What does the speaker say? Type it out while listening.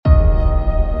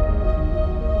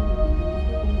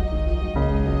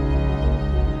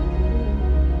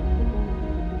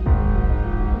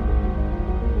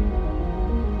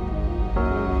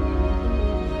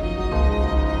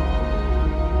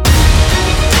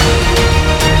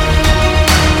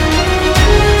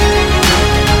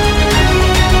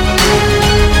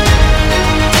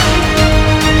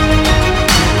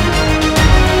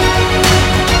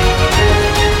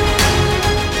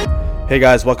Hey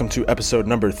guys, welcome to episode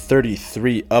number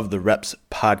 33 of the Reps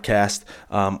podcast.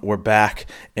 We're back,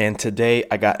 and today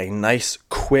I got a nice,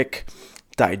 quick,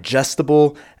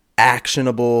 digestible,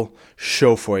 actionable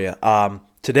show for you.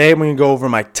 Today I'm going to go over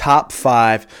my top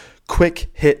 5 quick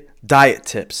hit diet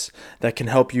tips that can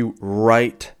help you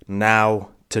right now,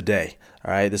 today.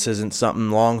 All right, this isn't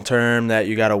something long term that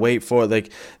you got to wait for.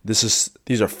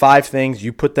 These are 5 things.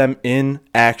 You put them in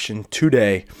action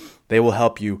today, they will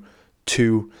help you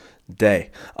today.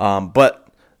 But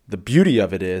the beauty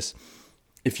of it is,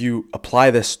 if you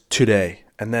apply this today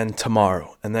and then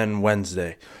tomorrow and then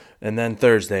Wednesday and then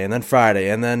Thursday and then Friday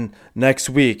and then next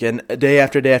week and day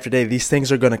after day after day, these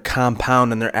things are going to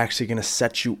compound and they're actually going to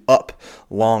set you up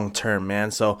long term,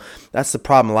 man. So that's the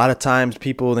problem. A lot of times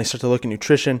people, when they start to look at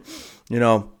nutrition,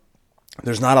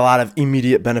 there's not a lot of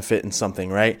immediate benefit in something,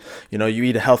 right? You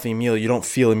eat a healthy meal, you don't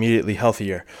feel immediately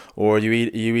healthier. Or you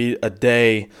eat a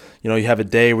day, you have a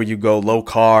day where you go low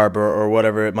carb or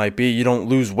whatever it might be. You don't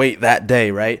lose weight that day,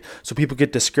 right? So people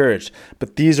get discouraged.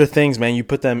 But these are things, man, you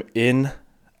put them in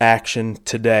action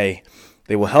today.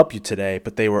 They will help you today,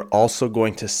 but they were also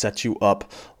going to set you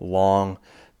up long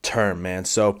term, man.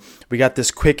 So we got this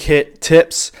quick hit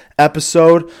tips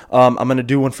episode. I'm going to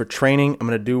do one for training. I'm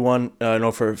going to do one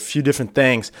for a few different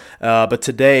things. But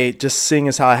today, just seeing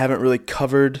as how I haven't really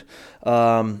covered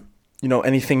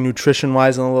anything nutrition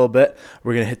wise in a little bit,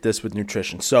 we're going to hit this with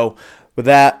nutrition. So with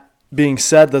that being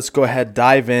said, let's go ahead,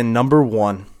 dive in.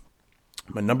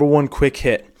 My number one quick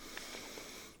hit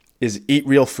is eat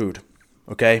real food.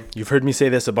 Okay. You've heard me say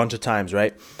this a bunch of times,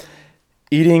 right?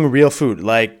 Eating real food,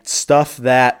 like stuff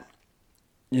that,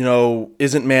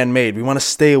 isn't man-made. We want to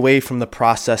stay away from the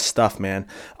processed stuff, man.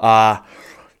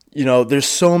 There's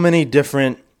so many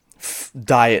different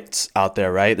diets out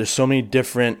there, right? There's so many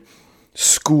different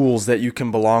schools that you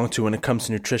can belong to when it comes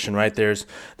to nutrition, right? There's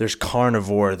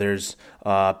carnivore, there's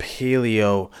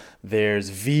paleo, there's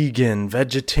vegan,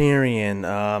 vegetarian,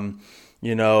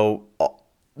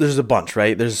 there's a bunch,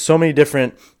 right? There's so many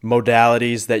different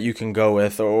modalities that you can go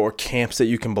with or camps that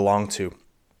you can belong to.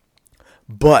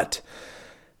 But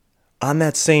on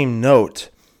that same note,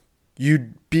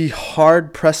 you'd be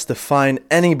hard pressed to find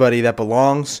anybody that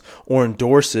belongs or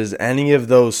endorses any of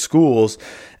those schools.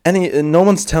 No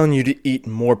one's telling you to eat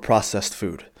more processed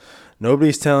food.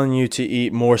 Nobody's telling you to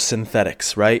eat more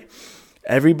synthetics, right?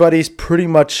 Everybody's pretty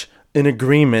much in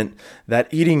agreement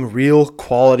that eating real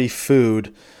quality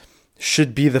food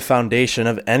should be the foundation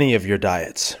of any of your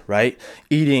diets, right?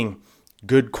 Eating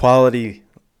good quality,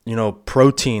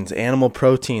 proteins, animal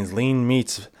proteins, lean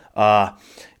meats,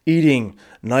 eating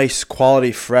nice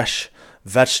quality fresh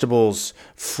vegetables,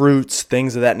 fruits,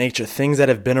 things of that nature, things that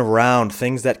have been around,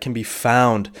 things that can be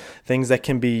found, things that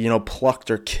can be, plucked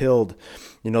or killed,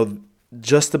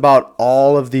 just about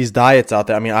all of these diets out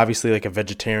there. I mean, obviously like a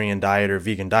vegetarian diet or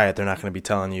vegan diet, they're not going to be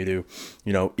telling you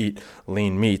to, eat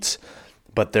lean meats.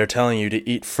 But they're telling you to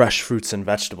eat fresh fruits and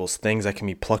vegetables, things that can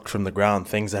be plucked from the ground,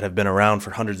 things that have been around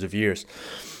for hundreds of years.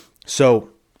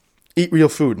 So eat real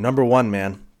food, number one,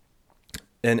 man.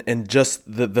 And just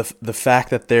the fact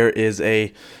that there is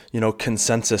a,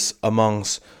 consensus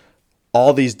amongst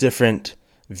all these different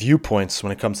viewpoints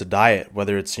when it comes to diet,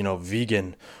 whether it's,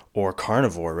 vegan or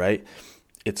carnivore, right?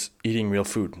 It's eating real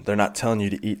food. They're not telling you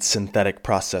to eat synthetic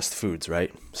processed foods,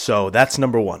 right? So that's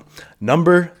number one.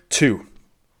 Number 2.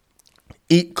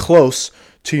 Eat close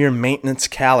to your maintenance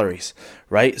calories,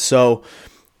 right? So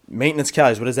maintenance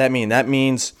calories, what does that mean? That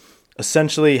means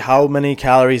essentially how many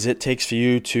calories it takes for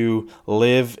you to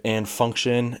live and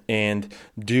function and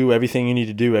do everything you need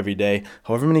to do every day.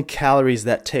 However many calories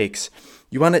that takes,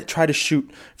 you want to try to shoot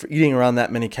for eating around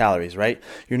that many calories, right?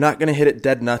 You're not going to hit it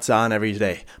dead nuts on every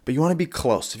day, but you want to be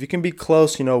close. If you can be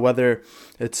close, whether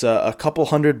it's a couple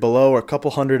hundred below or a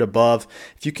couple hundred above,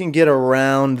 if you can get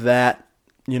around that,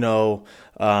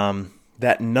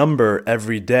 that number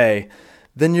every day,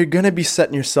 then you're going to be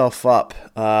setting yourself up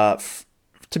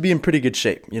to be in pretty good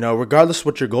shape, regardless of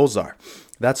what your goals are.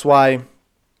 That's why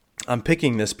I'm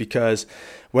picking this, because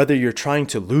whether you're trying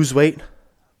to lose weight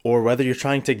or whether you're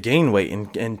trying to gain weight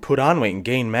and put on weight and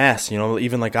gain mass,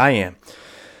 even like I am,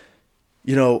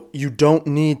 you don't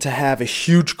need to have a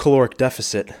huge caloric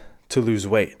deficit to lose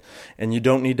weight. And you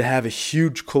don't need to have a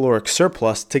huge caloric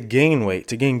surplus to gain weight,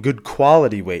 to gain good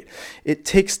quality weight. It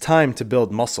takes time to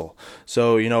build muscle.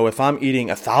 So, if I'm eating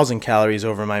 1,000 calories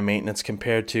over my maintenance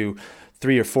compared to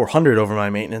 300 or 400 over my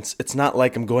maintenance, it's not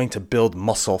like I'm going to build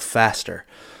muscle faster.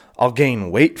 I'll gain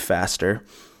weight faster,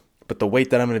 but the weight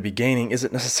that I'm going to be gaining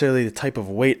isn't necessarily the type of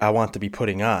weight I want to be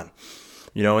putting on.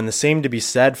 And the same to be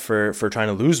said for trying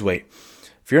to lose weight.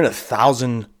 If you're in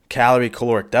 1,000 calorie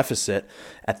caloric deficit,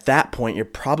 at that point, you're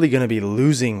probably going to be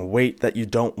losing weight that you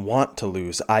don't want to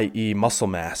lose, i.e. muscle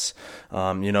mass.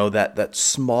 That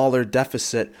smaller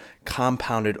deficit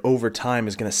compounded over time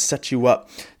is going to set you up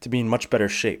to be in much better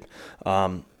shape.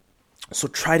 So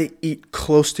try to eat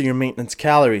close to your maintenance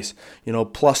calories,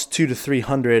 plus 200 to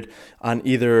 300 on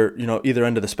either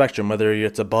end of the spectrum, whether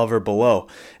it's above or below.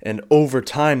 And over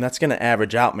time, that's going to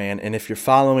average out, man. And if you're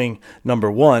following number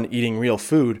one, eating real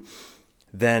food,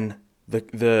 then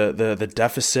the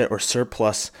deficit or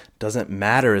surplus doesn't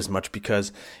matter as much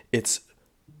because it's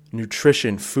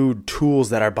nutrition, food, tools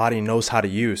that our body knows how to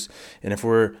use. And if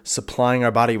we're supplying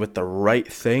our body with the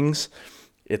right things,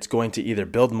 it's going to either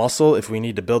build muscle if we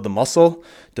need to build the muscle,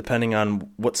 depending on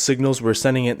what signals we're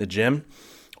sending it in the gym,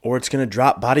 or it's going to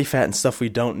drop body fat and stuff we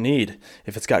don't need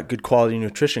if it's got good quality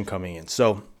nutrition coming in.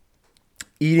 So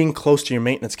eating close to your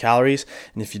maintenance calories,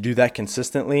 and if you do that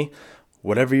consistently,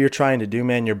 whatever you're trying to do,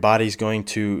 man, your body's going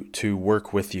to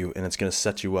work with you, and it's going to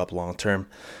set you up long term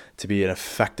to be an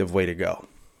effective way to go.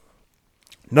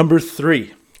 Number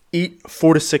 3, eat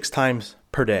 4 to 6 times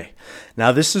per day.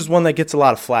 Now, this is one that gets a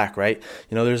lot of flack, right?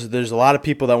 There's a lot of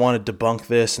people that want to debunk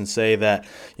this and say that,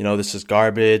 this is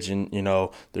garbage and,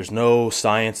 there's no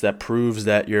science that proves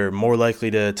that you're more likely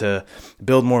to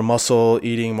build more muscle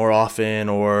eating more often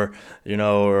or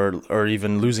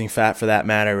even losing fat for that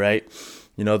matter, right?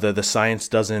 The science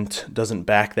doesn't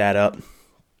back that up.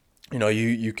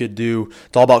 You could do,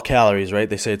 it's all about calories, right?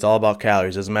 They say it's all about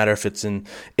calories. Doesn't matter if it's in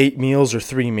 8 meals or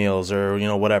 3 meals or,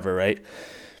 whatever, right?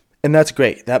 And that's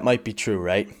great. That might be true,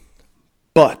 right?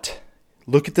 But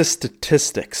look at the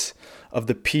statistics of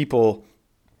the people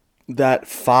that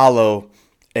follow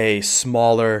a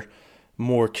smaller,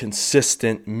 more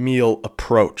consistent meal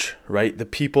approach, right? The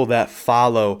people that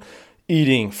follow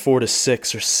eating 4 to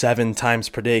 6 or 7 times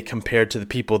per day compared to the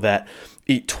people that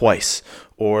eat twice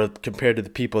or compared to the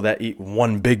people that eat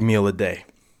 1 big meal a day.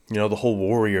 The whole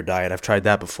warrior diet, I've tried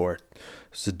that before.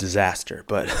 It's a disaster,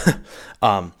 but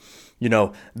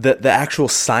the actual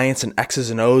science and X's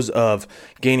and O's of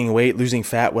gaining weight, losing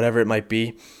fat, whatever it might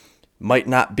be, might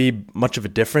not be much of a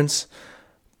difference,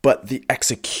 but the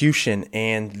execution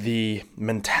and the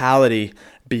mentality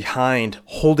behind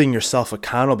holding yourself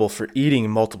accountable for eating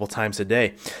multiple times a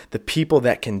day, the people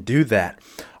that can do that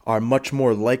are much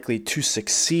more likely to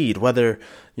succeed, whether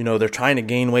they're trying to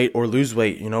gain weight or lose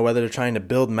weight, whether they're trying to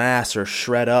build mass or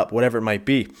shred up, whatever it might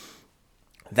be.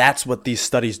 That's what these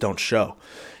studies don't show.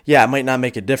 Yeah, it might not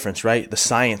make a difference, right? The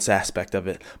science aspect of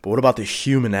it. But what about the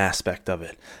human aspect of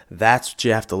it? That's what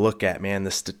you have to look at, man.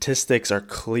 The statistics are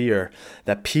clear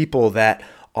that people that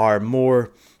are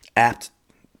more apt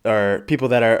or people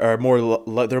that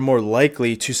are they're more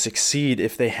likely to succeed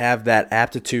if they have that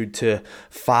aptitude to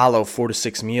follow 4 to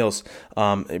 6 meals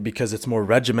because it's more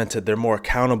regimented. They're more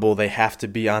accountable. They have to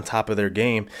be on top of their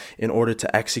game in order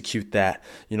to execute that,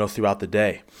 throughout the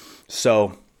day.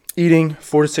 So eating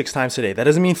 4 to 6 times a day. That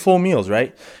doesn't mean full meals,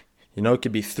 right? It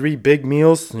could be 3 big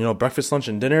meals, breakfast, lunch,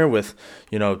 and dinner with,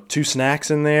 2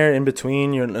 snacks in there in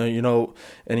between,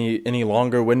 any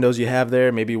longer windows you have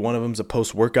there. Maybe one of them's a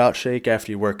post-workout shake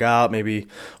after you work out. Maybe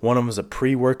one of them's a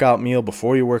pre-workout meal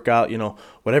before you work out,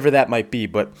 whatever that might be.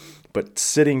 But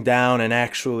sitting down and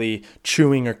actually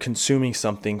chewing or consuming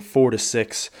something 4 to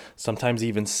 6, sometimes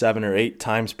even 7 or 8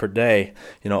 times per day,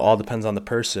 all depends on the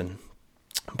person.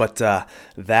 But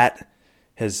that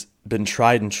has been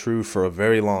tried and true for a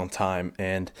very long time,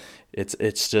 and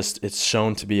it's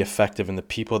shown to be effective, and the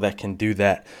people that can do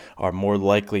that are more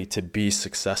likely to be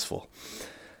successful.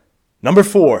 Number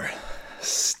 4,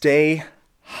 stay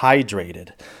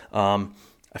hydrated.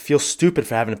 I feel stupid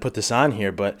for having to put this on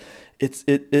here, but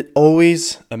it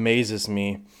always amazes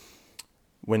me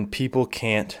when people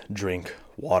can't drink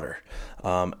water.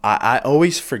 I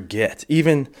always forget,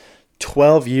 even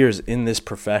 12 years in this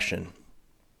profession,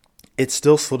 it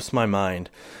still slips my mind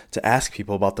to ask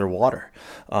people about their water.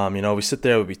 We sit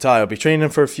there, we'll be training them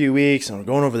for a few weeks, and we're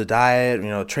going over the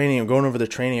diet, training, going over the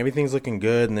training, everything's looking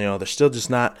good, and they're still just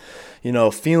not,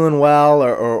 feeling well,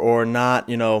 or not,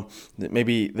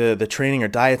 maybe the training or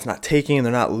diet's not taking, and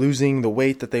they're not losing the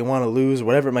weight that they want to lose,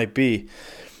 whatever it might be.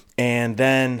 And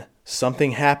then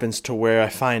something happens to where I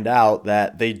find out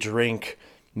that they drink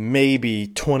maybe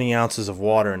 20 ounces of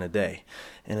water in a day.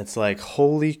 And it's like,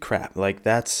 holy crap, like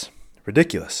that's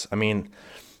ridiculous. I mean,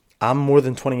 I'm more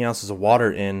than 20 ounces of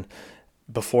water in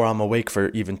before I'm awake for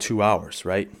even 2 hours,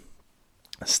 right?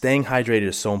 Staying hydrated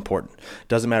is so important.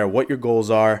 Doesn't matter what your goals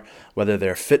are, whether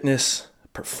they're fitness,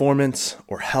 performance,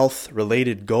 or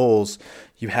health-related goals,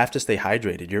 you have to stay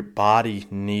hydrated. Your body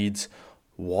needs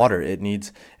water. It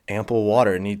needs ample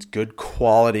water. It needs good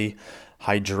quality,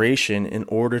 hydration in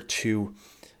order to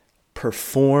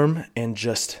perform and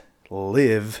just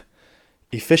live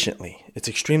efficiently. It's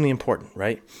extremely important,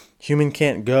 right? Human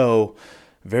can't go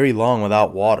very long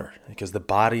without water because the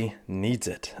body needs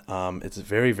it. It's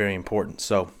very, very important.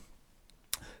 So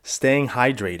staying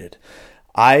hydrated.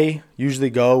 I usually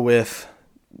go with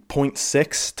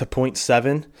 0.6 to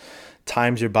 0.7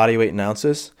 times your body weight in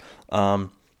ounces.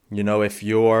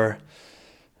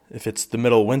 If it's the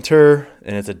middle of winter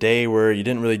and it's a day where you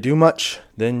didn't really do much,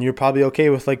 then you're probably okay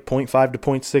with like 0.5 to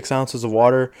 0.6 ounces of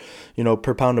water,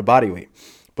 per pound of body weight.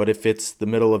 But if it's the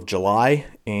middle of July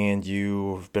and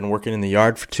you've been working in the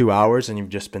yard for 2 hours and you've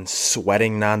just been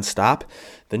sweating nonstop,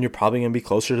 then you're probably going to be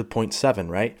closer to 0.7,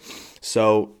 right?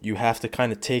 So you have to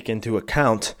kind of take into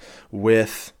account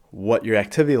with what your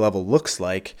activity level looks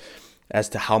like as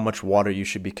to how much water you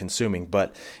should be consuming.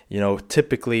 But,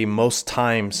 typically most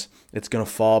times it's going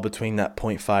to fall between that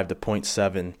 0.5 to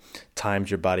 0.7 times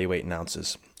your body weight in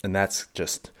ounces. And that's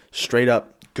just straight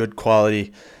up good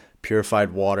quality,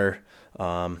 purified water,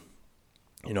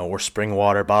 or spring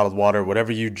water, bottled water,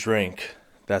 whatever you drink,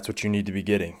 that's what you need to be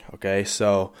getting. Okay.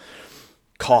 So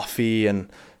coffee and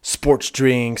sports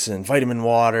drinks and vitamin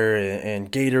water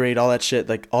and Gatorade, all that shit,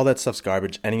 like all that stuff's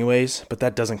garbage anyways, but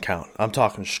that doesn't count. I'm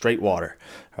talking straight water.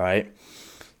 All right.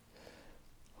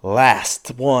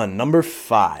 Last one, number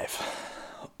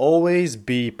 5, always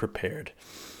be prepared.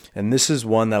 And this is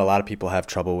one that a lot of people have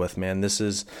trouble with, man. This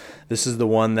is the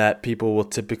one that people will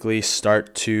typically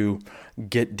start to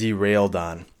get derailed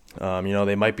on.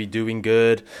 They might be doing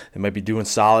good. They might be doing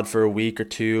solid for a week or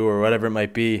two or whatever it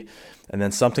might be. And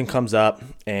then something comes up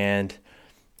and,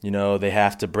 they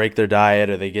have to break their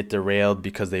diet or they get derailed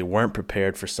because they weren't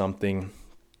prepared for something.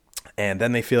 And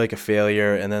then they feel like a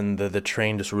failure. And then the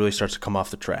train just really starts to come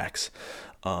off the tracks.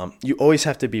 You always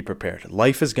have to be prepared.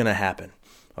 Life is going to happen.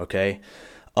 Okay.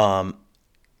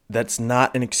 That's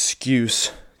not an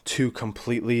excuse to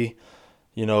completely,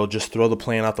 just throw the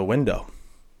plan out the window.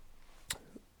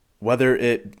 Whether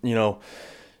it,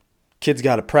 kids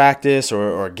got to practice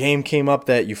or a game came up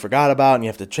that you forgot about and you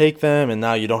have to take them and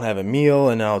now you don't have a meal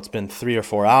and now it's been 3 or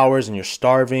 4 hours and you're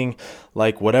starving,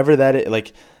 like whatever that is,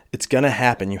 like it's going to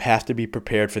happen. You have to be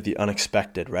prepared for the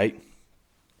unexpected, right?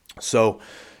 So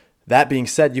that being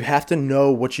said, you have to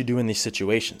know what you do in these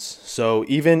situations. So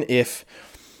even if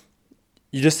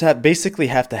you just basically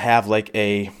have to have like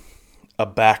a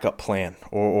backup plan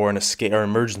or an escape or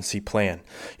emergency plan,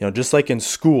 just like in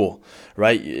school,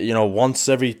 right? Once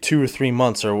every 2 or 3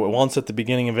 months or once at the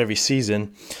beginning of every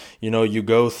season, you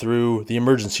go through the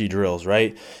emergency drills,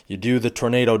 right? You do the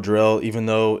tornado drill, even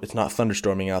though it's not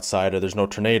thunderstorming outside or there's no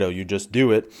tornado, you just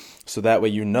do it. So that way,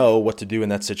 you know what to do in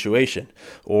that situation,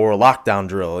 or a lockdown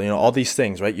drill, all these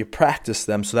things, right? You practice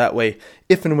them. So that way,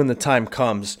 if and when the time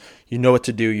comes, you know what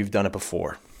to do. You've done it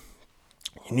before.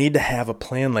 You need to have a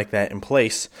plan like that in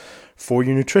place for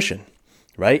your nutrition,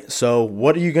 right? So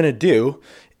what are you going to do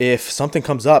if something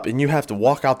comes up and you have to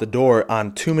walk out the door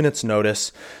on 2 minutes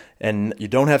notice and you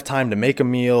don't have time to make a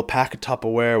meal, pack a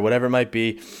Tupperware, whatever it might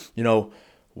be?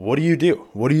 What do you do?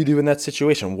 What do you do in that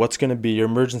situation? What's going to be your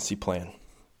emergency plan?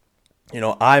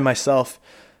 I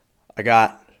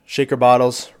got shaker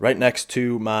bottles right next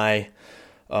to my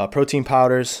protein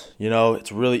powders.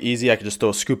 It's really easy. I can just throw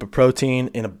a scoop of protein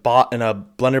in a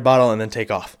blender bottle and then take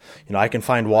off. I can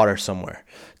find water somewhere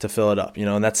to fill it up,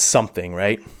 and that's something,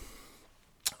 right?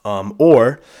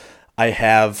 Or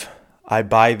I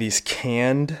buy these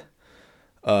canned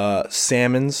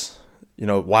salmons,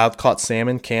 wild caught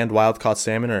salmon, canned wild caught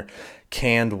salmon, or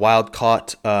canned wild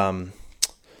caught,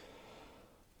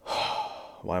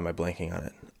 why am I blanking on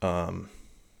it?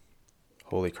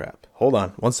 Holy crap. Hold on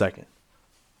 1 second.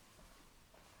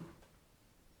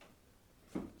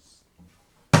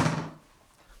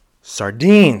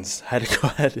 Sardines. Had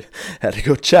to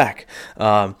go check.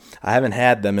 I haven't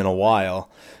had them in a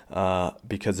while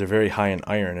because they're very high in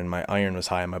iron, and my iron was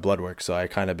high in my blood work. So I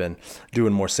kind of been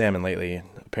doing more salmon lately.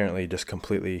 Apparently, just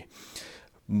completely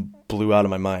blew out of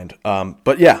my mind.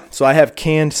 But yeah, so I have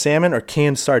canned salmon or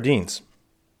canned sardines.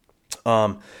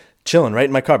 Chilling right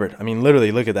in my cupboard. I mean,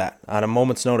 literally, look at that. On a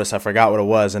moment's notice, I forgot what it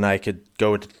was, and I could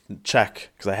go check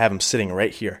because I have them sitting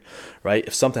right here, right?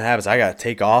 If something happens, I got to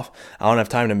take off. I don't have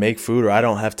time to make food, or I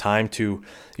don't have time to,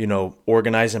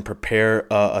 organize and prepare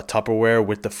a Tupperware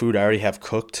with the food I already have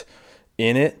cooked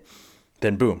in it.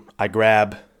 Then boom, I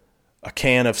grab a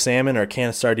can of salmon or a can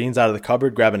of sardines out of the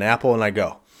cupboard, grab an apple, and I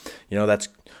go. That's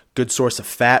good source of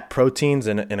fat, proteins,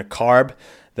 and a carb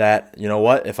that,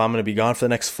 if I'm going to be gone for the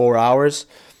next 4 hours,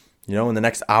 in the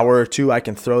next hour or two, I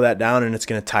can throw that down and it's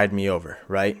going to tide me over,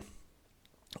 right?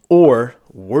 Or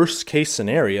worst case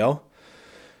scenario,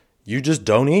 you just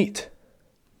don't eat.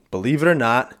 Believe it or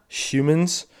not,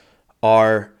 humans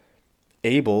are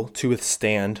able to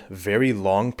withstand very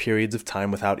long periods of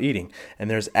time without eating. And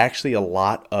there's actually a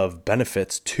lot of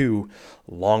benefits to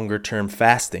longer term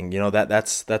fasting.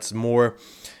 That's more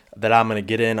that I'm going to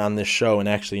get in on this show. And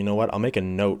actually, you know what? I'll make a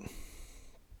note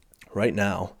right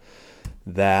now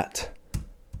that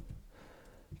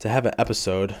to have an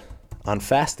episode on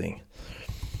fasting.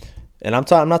 And I'm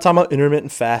not talking about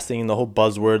intermittent fasting and the whole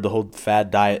buzzword, the whole fad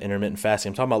diet, intermittent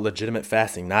fasting. I'm talking about legitimate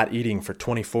fasting, not eating for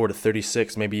 24 to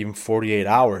 36, maybe even 48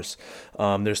 hours.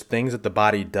 There's things that the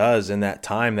body does in that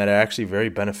time that are actually very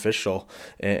beneficial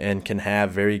and can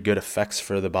have very good effects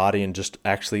for the body and just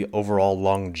actually overall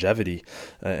longevity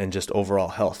and just overall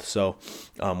health. So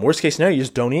worst case scenario, you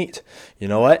just don't eat. You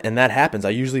know what? And that happens. I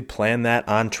usually plan that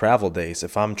on travel days.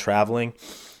 If I'm traveling,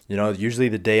 usually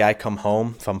the day I come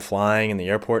home, if I'm flying in the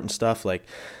airport and stuff,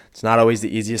 it's not always the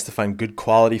easiest to find good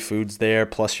quality foods there.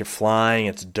 Plus you're flying,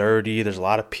 it's dirty, there's a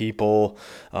lot of people.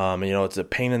 It's a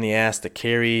pain in the ass to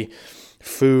carry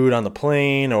food on the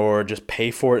plane or just pay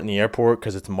for it in the airport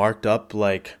because it's marked up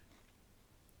like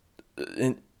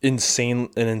an insane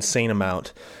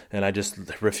amount. And I just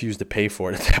refuse to pay for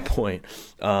it at that point.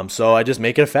 So I just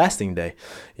make it a fasting day,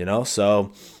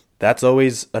 so that's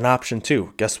always an option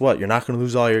too. Guess what? You're not going to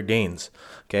lose all your gains.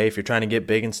 Okay, if you're trying to get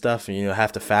big and stuff and you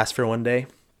have to fast for one day,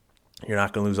 you're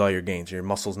not going to lose all your gains. Your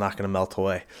muscle's not going to melt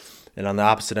away. And on the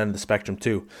opposite end of the spectrum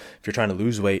too, if you're trying to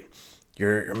lose weight,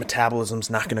 your metabolism's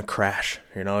not going to crash.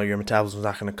 Your metabolism's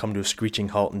not going to come to a screeching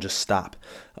halt and just stop.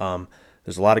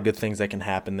 There's a lot of good things that can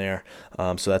happen there.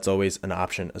 So that's always an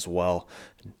option as well.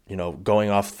 Going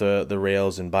off the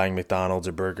rails and buying McDonald's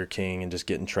or Burger King and just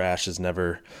getting trash is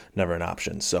never an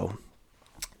option. So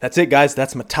that's it, guys.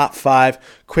 That's my top 5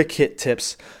 quick hit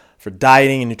tips for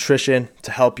dieting and nutrition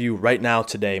to help you right now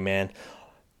today, man.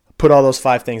 Put all those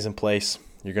 5 things in place.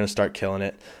 You're going to start killing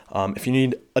it. If you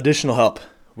need additional help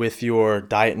with your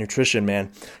diet and nutrition,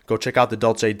 man, go check out the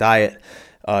Dolce Diet.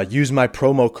 Use my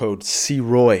promo code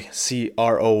CROY,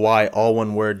 CROY, all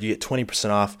one word. You get 20%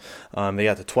 off. They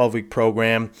got the 12-week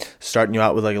program, starting you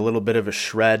out with like a little bit of a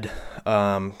shred,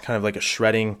 kind of like a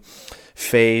shredding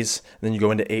phase. And then you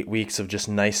go into 8 weeks of just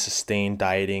nice, sustained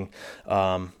dieting.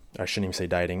 I shouldn't even say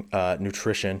dieting,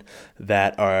 nutrition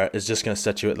that is just going to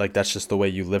set you that's just the way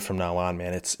you live from now on,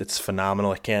 man. It's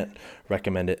phenomenal. I can't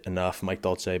recommend it enough. Mike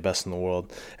Dolce, best in the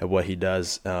world at what he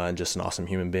does, and just an awesome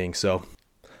human being. So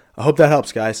I hope that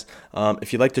helps, guys.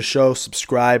 If you like the show,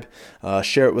 subscribe,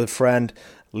 share it with a friend,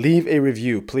 leave a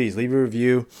review. Please leave a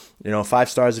review. 5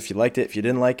 stars if you liked it. If you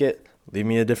didn't like it, leave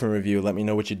me a different review. Let me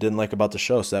know what you didn't like about the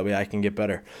show so that way I can get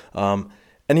better.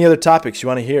 Any other topics you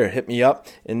want to hear, hit me up.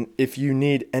 And if you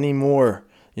need any more,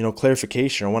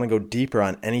 clarification or want to go deeper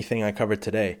on anything I covered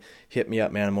today, hit me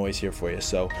up, man. I'm always here for you.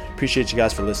 So appreciate you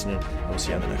guys for listening. We'll see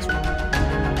you on the next one.